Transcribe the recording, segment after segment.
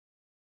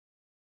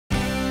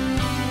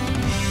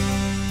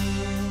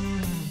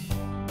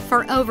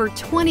For over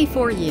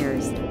 24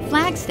 years,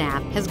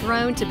 Flagstaff has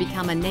grown to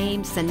become a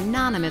name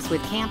synonymous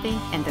with camping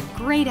and the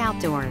great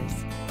outdoors.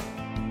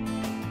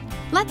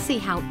 Let's see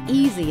how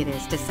easy it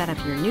is to set up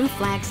your new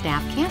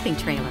Flagstaff camping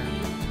trailer.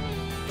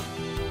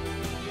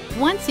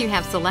 Once you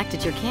have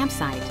selected your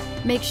campsite,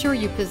 make sure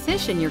you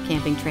position your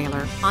camping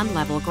trailer on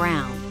level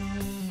ground.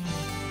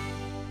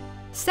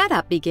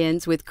 Setup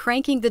begins with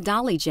cranking the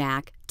dolly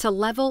jack to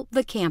level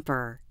the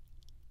camper.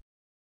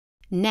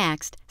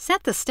 Next,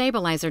 set the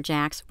stabilizer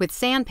jacks with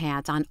sand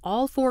pads on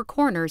all four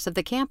corners of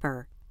the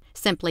camper.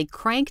 Simply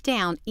crank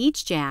down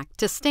each jack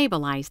to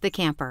stabilize the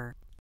camper.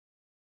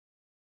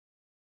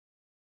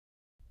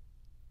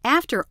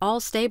 After all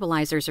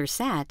stabilizers are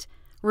set,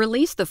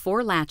 release the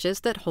four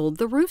latches that hold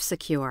the roof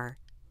secure.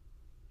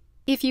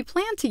 If you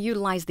plan to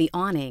utilize the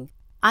awning,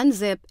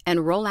 unzip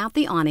and roll out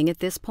the awning at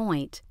this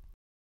point.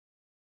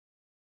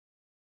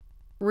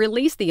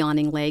 Release the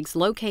awning legs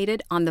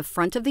located on the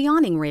front of the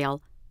awning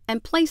rail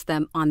and place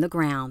them on the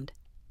ground.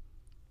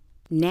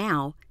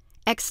 Now,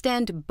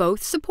 extend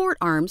both support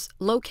arms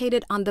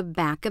located on the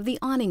back of the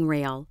awning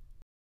rail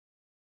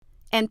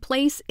and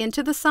place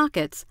into the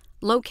sockets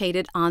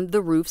located on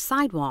the roof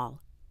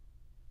sidewall.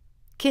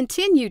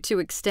 Continue to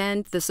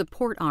extend the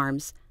support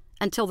arms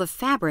until the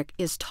fabric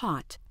is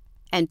taut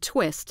and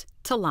twist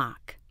to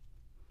lock.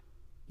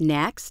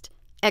 Next,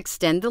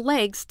 extend the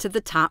legs to the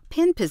top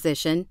pin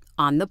position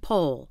on the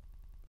pole.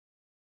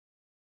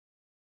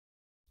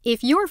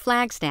 If your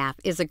Flagstaff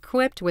is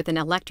equipped with an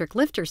electric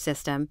lifter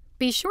system,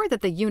 be sure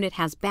that the unit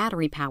has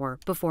battery power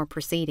before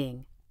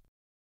proceeding.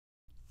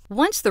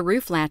 Once the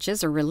roof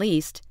latches are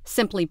released,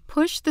 simply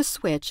push the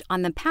switch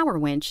on the power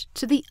winch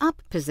to the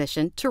up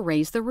position to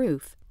raise the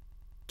roof.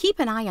 Keep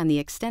an eye on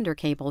the extender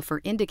cable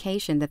for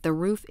indication that the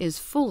roof is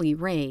fully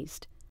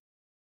raised.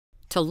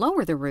 To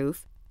lower the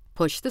roof,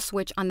 push the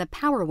switch on the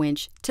power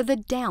winch to the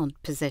down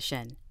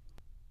position.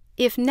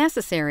 If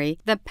necessary,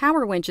 the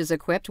power winch is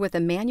equipped with a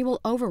manual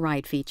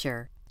override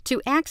feature.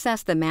 To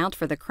access the mount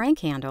for the crank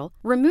handle,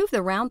 remove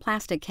the round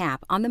plastic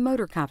cap on the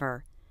motor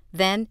cover.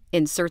 Then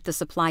insert the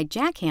supplied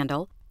jack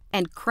handle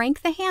and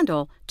crank the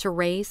handle to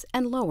raise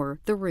and lower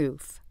the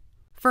roof.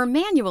 For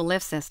manual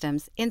lift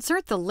systems,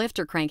 insert the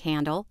lifter crank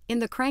handle in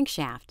the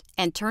crankshaft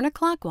and turn it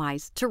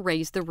clockwise to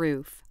raise the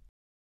roof.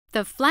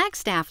 The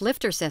Flagstaff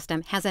lifter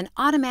system has an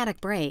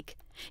automatic brake.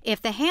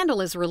 If the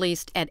handle is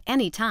released at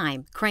any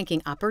time,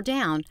 cranking up or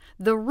down,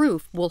 the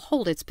roof will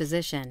hold its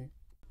position.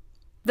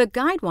 The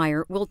guide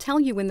wire will tell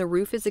you when the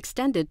roof is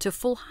extended to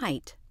full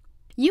height.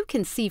 You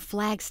can see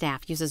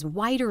Flagstaff uses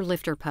wider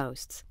lifter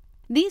posts.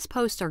 These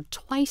posts are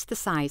twice the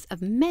size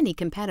of many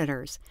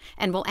competitors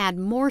and will add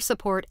more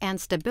support and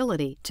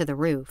stability to the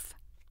roof.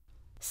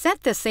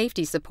 Set the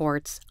safety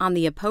supports on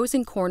the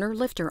opposing corner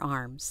lifter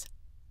arms.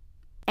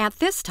 At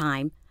this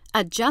time,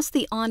 adjust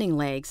the awning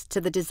legs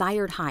to the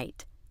desired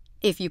height.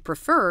 If you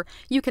prefer,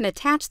 you can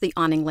attach the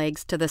awning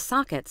legs to the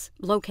sockets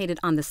located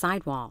on the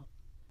sidewall.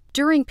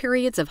 During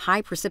periods of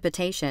high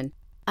precipitation,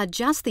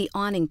 adjust the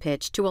awning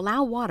pitch to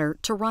allow water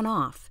to run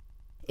off.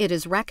 It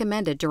is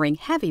recommended during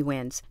heavy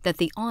winds that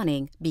the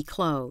awning be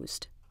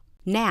closed.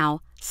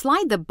 Now,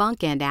 slide the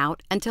bunk end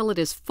out until it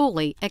is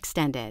fully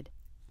extended.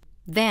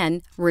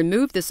 Then,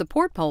 remove the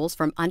support poles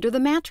from under the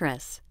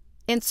mattress.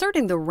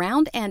 Inserting the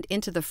round end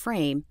into the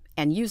frame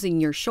and using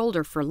your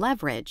shoulder for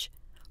leverage,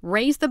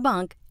 raise the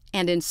bunk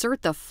and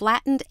insert the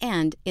flattened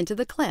end into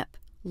the clip,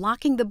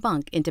 locking the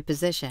bunk into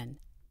position.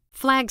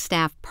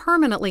 Flagstaff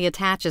permanently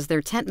attaches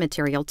their tent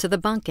material to the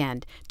bunk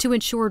end to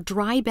ensure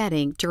dry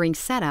bedding during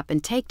setup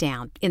and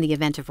takedown in the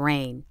event of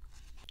rain.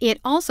 It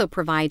also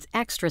provides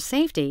extra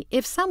safety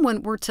if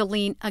someone were to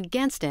lean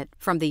against it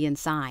from the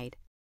inside.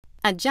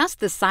 Adjust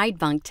the side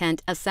bunk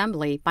tent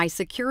assembly by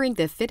securing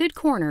the fitted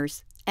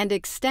corners and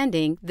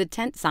extending the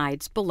tent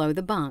sides below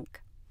the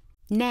bunk.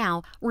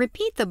 Now,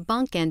 repeat the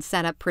bunk end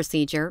setup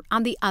procedure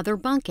on the other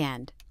bunk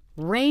end.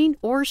 Rain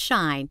or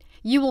shine,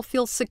 you will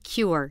feel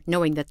secure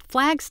knowing that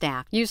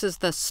Flagstaff uses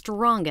the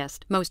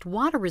strongest, most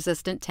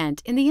water-resistant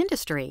tent in the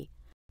industry.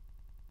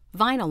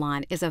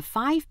 Vinylon is a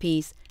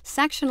 5-piece,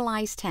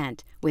 sectionalized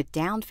tent with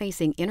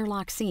down-facing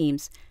interlock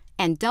seams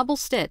and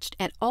double-stitched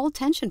at all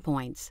tension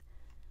points.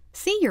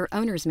 See your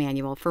owner's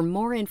manual for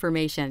more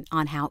information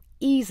on how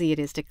easy it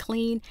is to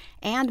clean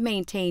and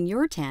maintain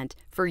your tent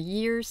for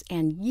years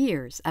and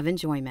years of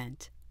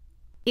enjoyment.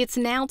 It's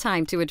now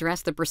time to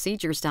address the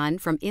procedures done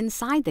from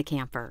inside the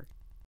camper.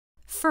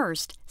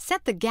 First,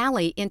 set the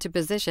galley into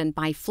position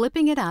by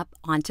flipping it up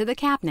onto the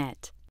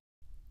cabinet.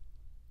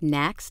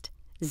 Next,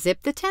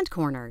 zip the tent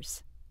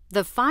corners.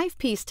 The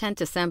 5-piece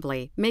tent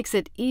assembly makes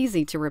it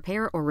easy to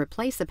repair or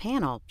replace a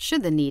panel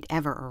should the need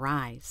ever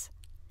arise.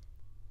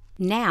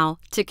 Now,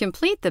 to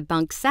complete the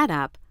bunk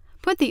setup,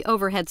 put the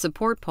overhead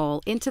support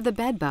pole into the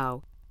bed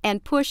bow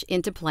and push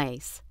into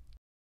place.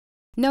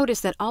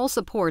 Notice that all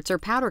supports are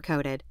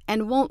powder-coated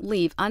and won't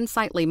leave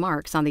unsightly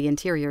marks on the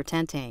interior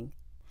tenting.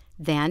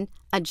 Then,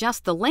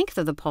 adjust the length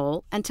of the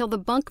pole until the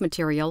bunk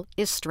material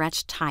is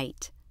stretched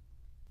tight.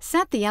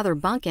 Set the other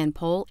bunk end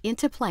pole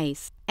into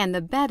place and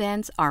the bed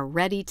ends are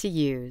ready to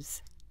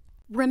use.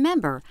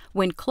 Remember,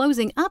 when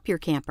closing up your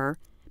camper,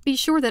 be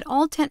sure that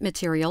all tent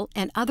material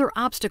and other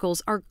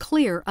obstacles are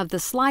clear of the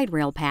slide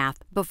rail path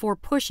before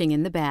pushing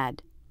in the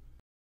bed.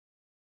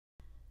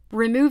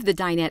 Remove the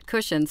dinette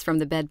cushions from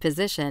the bed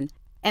position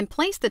and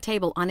place the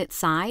table on its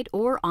side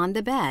or on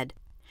the bed.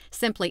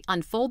 Simply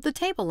unfold the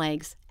table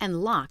legs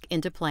and lock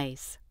into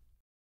place.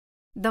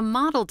 The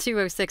Model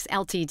 206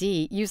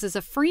 LTD uses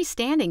a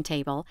freestanding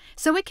table,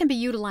 so it can be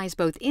utilized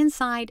both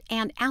inside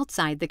and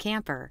outside the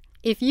camper.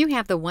 If you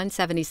have the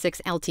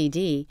 176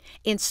 LTD,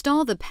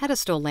 install the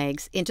pedestal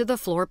legs into the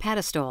floor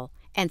pedestal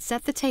and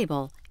set the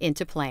table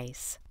into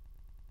place.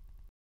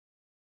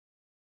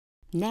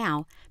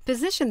 Now,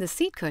 position the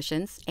seat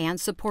cushions and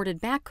supported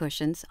back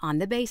cushions on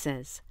the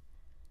bases.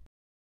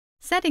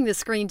 Setting the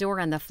screen door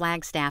on the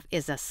Flagstaff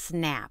is a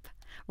snap.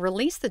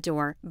 Release the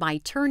door by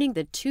turning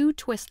the 2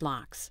 twist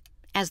locks.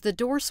 As the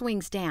door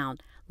swings down,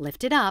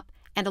 lift it up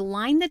and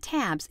align the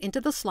tabs into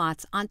the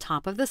slots on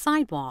top of the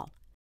sidewall.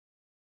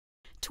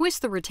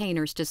 Twist the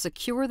retainers to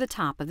secure the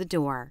top of the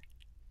door.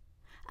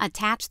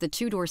 Attach the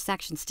 2 door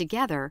sections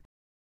together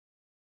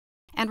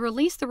and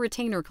release the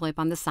retainer clip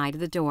on the side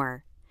of the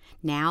door.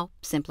 Now,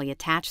 simply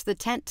attach the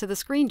tent to the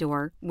screen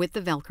door with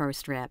the Velcro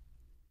strip.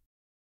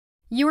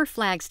 Your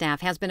Flagstaff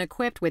has been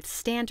equipped with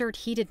standard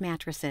heated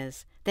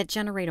mattresses that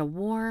generate a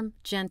warm,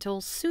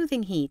 gentle,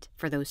 soothing heat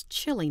for those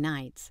chilly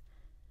nights.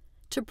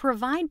 To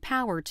provide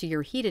power to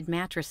your heated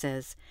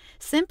mattresses,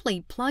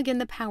 simply plug in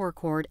the power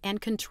cord and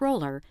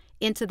controller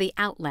into the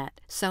outlet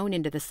sewn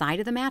into the side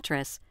of the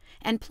mattress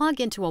and plug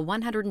into a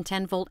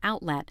 110-volt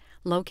outlet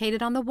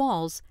located on the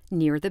walls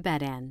near the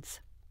bed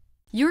ends.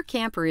 Your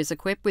camper is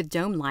equipped with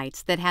dome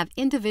lights that have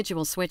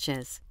individual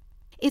switches.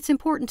 It's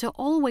important to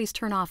always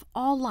turn off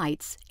all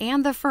lights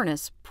and the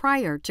furnace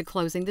prior to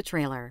closing the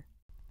trailer.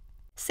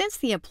 Since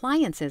the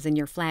appliances in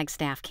your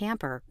Flagstaff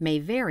camper may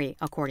vary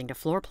according to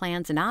floor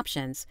plans and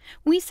options,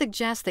 we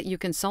suggest that you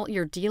consult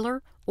your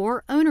dealer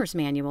or owner's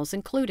manuals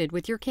included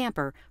with your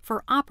camper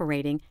for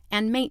operating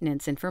and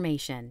maintenance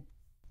information.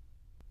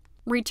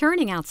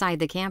 Returning outside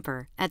the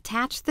camper,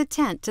 attach the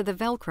tent to the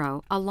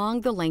Velcro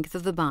along the length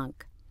of the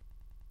bunk.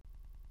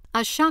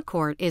 A shock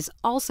cord is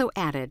also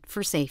added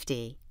for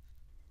safety.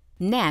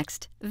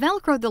 Next,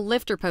 Velcro the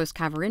lifter post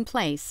cover in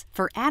place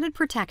for added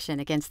protection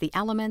against the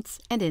elements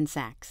and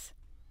insects.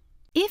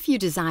 If you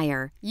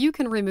desire, you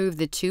can remove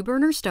the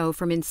 2-burner stove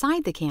from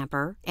inside the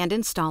camper and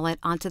install it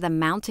onto the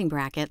mounting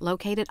bracket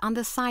located on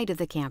the side of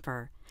the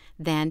camper.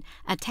 Then,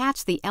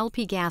 attach the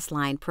LP gas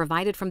line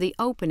provided from the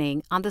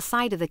opening on the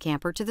side of the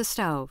camper to the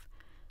stove.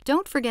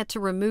 Don't forget to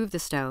remove the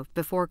stove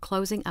before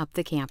closing up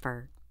the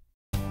camper.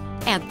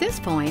 At this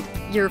point,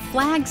 your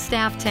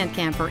Flagstaff tent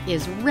camper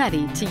is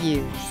ready to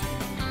use.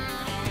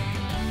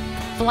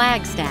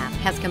 Flagstaff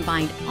has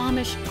combined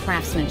Amish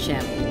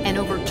craftsmanship and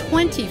over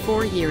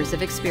 24 years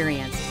of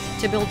experience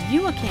to build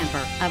you a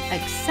camper of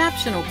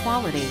exceptional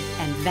quality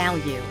and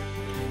value.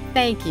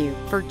 Thank you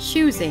for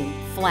choosing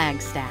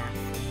Flagstaff.